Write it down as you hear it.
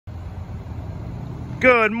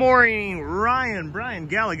Good morning, Ryan. Brian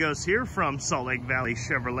Gallegos here from Salt Lake Valley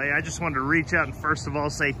Chevrolet. I just wanted to reach out and first of all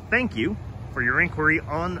say thank you for your inquiry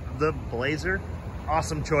on the Blazer.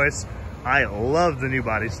 Awesome choice. I love the new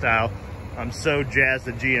body style. I'm so jazzed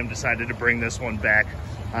that GM decided to bring this one back.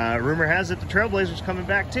 Rumor has it the Trailblazer's coming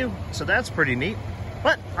back too, so that's pretty neat.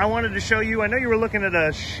 But I wanted to show you, I know you were looking at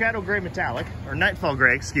a Shadow Gray Metallic, or Nightfall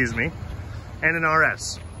Gray, excuse me, and an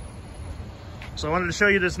RS. So I wanted to show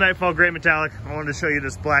you this Nightfall Gray Metallic. I wanted to show you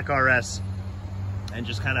this black RS and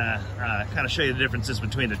just kind of show you the differences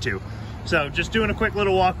between the two. So just doing a quick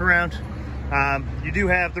little walk around. You do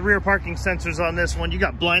have the rear parking sensors on this one. You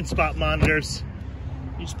got blind spot monitors.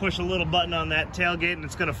 You just push a little button on that tailgate and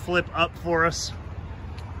it's gonna flip up for us.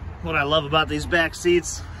 What I love about these back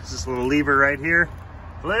seats is this little lever right here.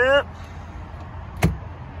 Flip.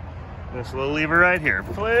 This little lever right here.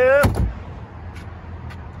 Flip.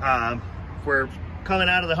 If we're coming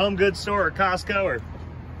out of the home goods store or Costco, or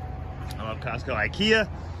I love Costco, IKEA,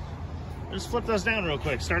 just flip those down real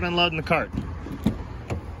quick, start unloading the cart.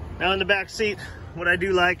 Now in the back seat, what I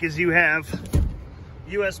do like is you have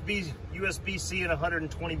USB-C and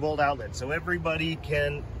 120 volt outlet, so everybody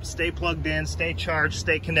can stay plugged in, stay charged,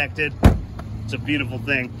 stay connected. It's a beautiful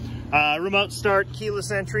thing. Remote start, keyless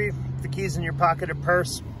entry, the keys in your pocket or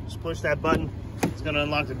purse, just push that button. It's gonna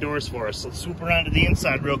unlock the doors for us. Let's swoop around to the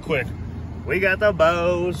inside real quick. We got the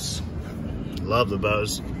Bose. Love the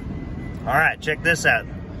Bose. All right, check this out.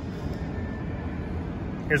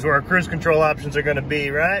 Here's where our cruise control options are gonna be,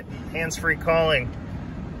 right? Hands-free calling.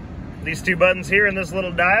 These two buttons here in this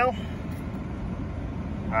little dial.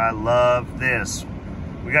 I love this.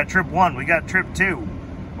 We got trip 1, we got trip 2.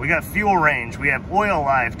 We got fuel range, we have oil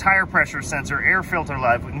life, tire pressure sensor, air filter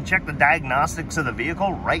life. We can check the diagnostics of the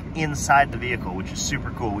vehicle right inside the vehicle, which is super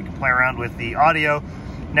cool. We can play around with the audio,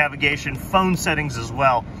 navigation, phone settings as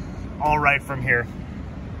well, all right from here.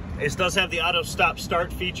 This does have the auto stop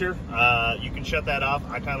start feature. You can shut that off.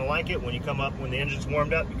 I kind of like it. When you come up, when the engine's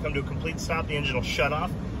warmed up, you come to a complete stop, the engine will shut off.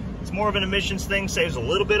 It's more of an emissions thing, saves a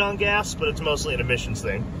little bit on gas, but it's mostly an emissions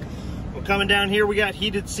thing. We're coming down here, we got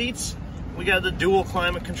heated seats. We got the dual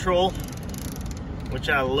climate control, which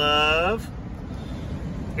I love.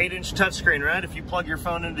 8-inch touchscreen, right? If you plug your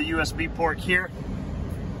phone into the USB port here,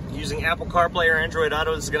 using Apple CarPlay or Android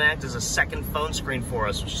Auto, this is gonna act as a second phone screen for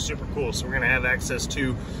us, which is super cool. So we're gonna have access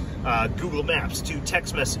to Google Maps, to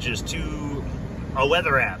text messages, to a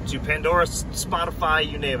weather app, to Pandora, Spotify,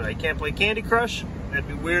 you name it. I can't play Candy Crush. That'd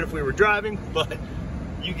be weird if we were driving, but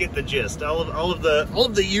you get the gist. All of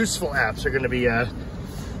the useful apps are gonna be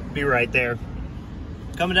right there.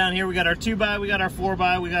 Coming down here, we got our 2x, we got our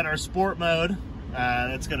 4x, we got our sport mode.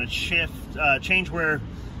 That's gonna change where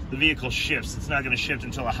the vehicle shifts. It's not gonna shift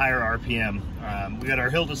until a higher RPM. We got our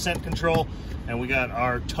hill descent control, and we got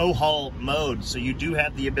our tow haul mode. So you do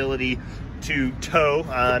have the ability to tow,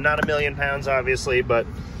 not 1,000,000 pounds obviously, but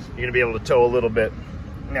you're gonna be able to tow a little bit.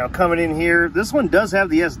 Now coming in here, this one does have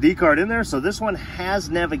the SD card in there, so this one has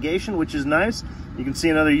navigation, which is nice. You can see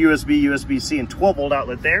another USB, USB-C, and 12 volt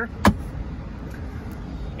outlet there.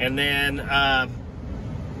 And then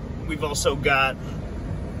we've also got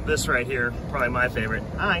this right here, probably my favorite.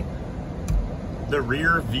 The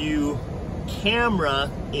rear view camera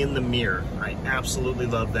in the mirror. I absolutely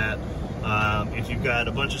love that. If you've got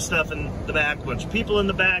a bunch of stuff in the back, a bunch of people in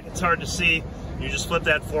the back, it's hard to see. You just flip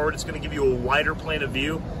that forward, it's gonna give you a wider plane of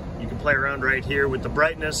view. You can play around right here with the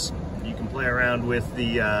brightness. You can play around with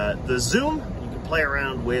the zoom. You can play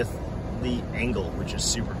around with the angle, which is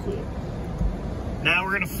super cool. Now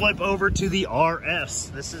we're gonna flip over to the RS.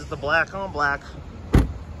 This is the black on black,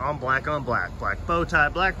 on black on black. Black bow tie,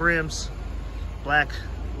 black rims, black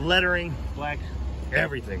lettering, black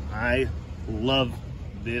everything. I love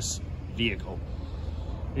this vehicle.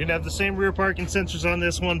 You're gonna have the same rear parking sensors on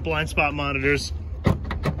this one, blind spot monitors.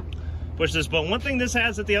 Push this button. One thing this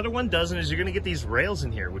has that the other one doesn't is you're gonna get these rails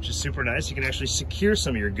in here, which is super nice. You can actually secure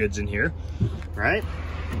some of your goods in here, right?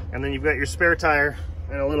 And then you've got your spare tire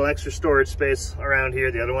and a little extra storage space around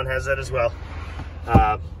here. The other one has that as well,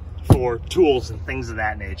 for tools and things of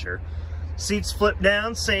that nature. Seats flip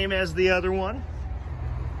down, same as the other one.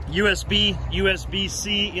 USB,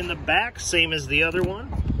 USB-C in the back, same as the other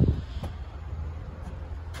one.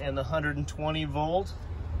 And the 120 volt.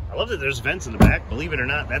 I love that there's vents in the back. Believe it or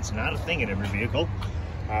not, that's not a thing in every vehicle.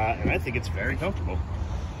 And I think it's very comfortable.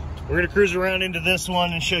 We're gonna cruise around into this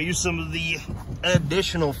one and show you some of the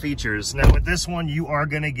additional features. Now with this one, you are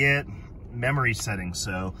gonna get memory settings.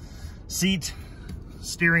 So seat,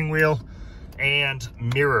 steering wheel, and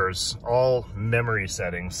mirrors, all memory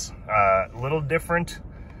settings. A little different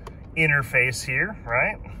interface here,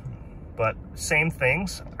 right? but same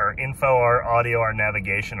things, our info, our audio, our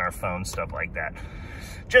navigation, our phone, stuff like that.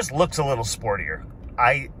 Just looks a little sportier.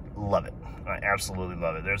 I love it. I absolutely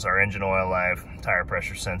love it. There's our engine oil live, tire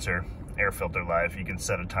pressure sensor, air filter live. You can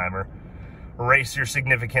set a timer, race your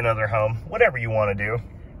significant other home, whatever you want to do.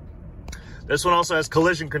 This one also has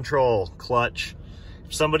collision control, clutch.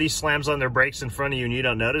 If somebody slams on their brakes in front of you and you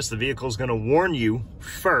don't notice, the vehicle's going to warn you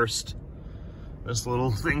first. This little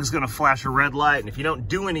thing's going to flash a red light, and if you don't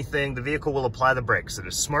do anything, the vehicle will apply the brakes. It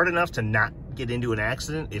is smart enough to not get into an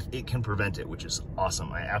accident if it can prevent it, which is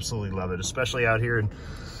awesome. I absolutely love it, especially out here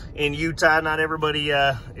in Utah. Not everybody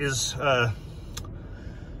is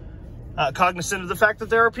cognizant of the fact that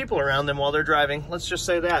there are people around them while they're driving. Let's just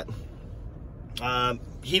say that.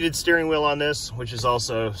 Heated steering wheel on this, which is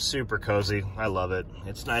also super cozy. I love it.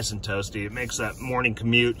 It's nice and toasty. It makes that morning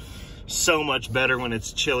commute so much better when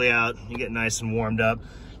it's chilly out. You get nice and warmed up.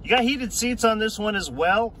 You got heated seats on this one as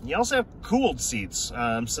well. You also have cooled seats,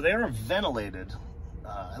 so they are ventilated.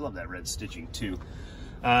 I love that red stitching too.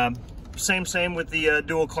 Same with the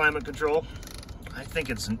dual climate control. I think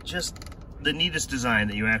it's just the neatest design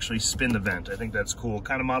that you actually spin the vent. I think that's cool.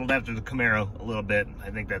 Kind of modeled after the Camaro a little bit. I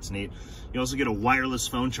think that's neat. You also get a wireless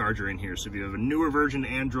phone charger in here. So if you have a newer version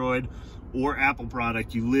Android or Apple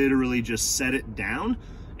product, you literally just set it down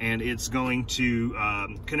and it's going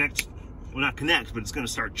to connect. Well, not connect, but it's going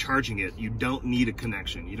to start charging it. You don't need a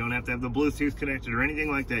connection. You don't have to have the Bluetooth connected or anything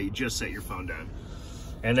like that. You just set your phone down.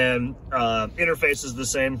 And then interface is the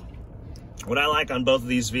same. What I like on both of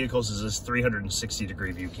these vehicles is this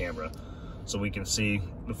 360-degree view camera. So we can see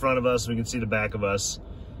the front of us, we can see the back of us.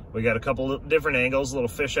 We got a couple of different angles, a little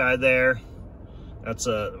fisheye there. That's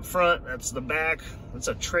the front, that's the back. That's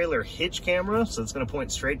a trailer hitch camera, so it's gonna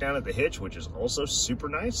point straight down at the hitch, which is also super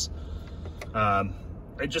nice.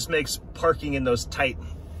 It just makes parking in those tight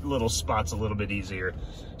little spots a little bit easier.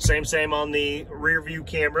 Same on the rear view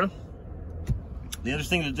camera. The other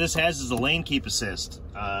thing that this has is a lane keep assist.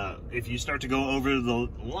 If you start to go over the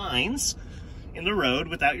lines in the road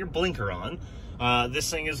without your blinker on, this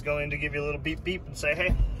thing is going to give you a little beep beep and say,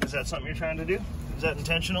 hey, is that something you're trying to do? Is that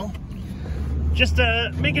intentional? Just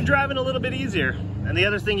making driving a little bit easier. And the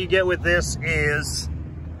other thing you get with this is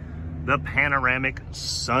the panoramic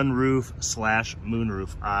sunroof slash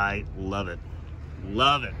moonroof. I love it.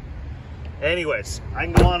 Love it. Anyways, I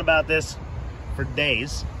can go on about this for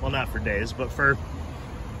days. Well, not for days, but for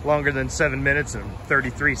longer than 7 minutes and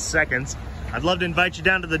 33 seconds. I'd love to invite you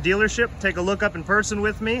down to the dealership, take a look up in person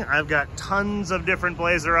with me. I've got tons of different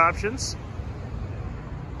Blazer options.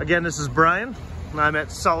 Again, this is Brian, and I'm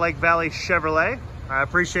at Salt Lake Valley Chevrolet. I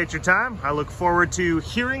appreciate your time. I look forward to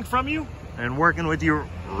hearing from you and working with you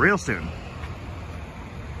real soon.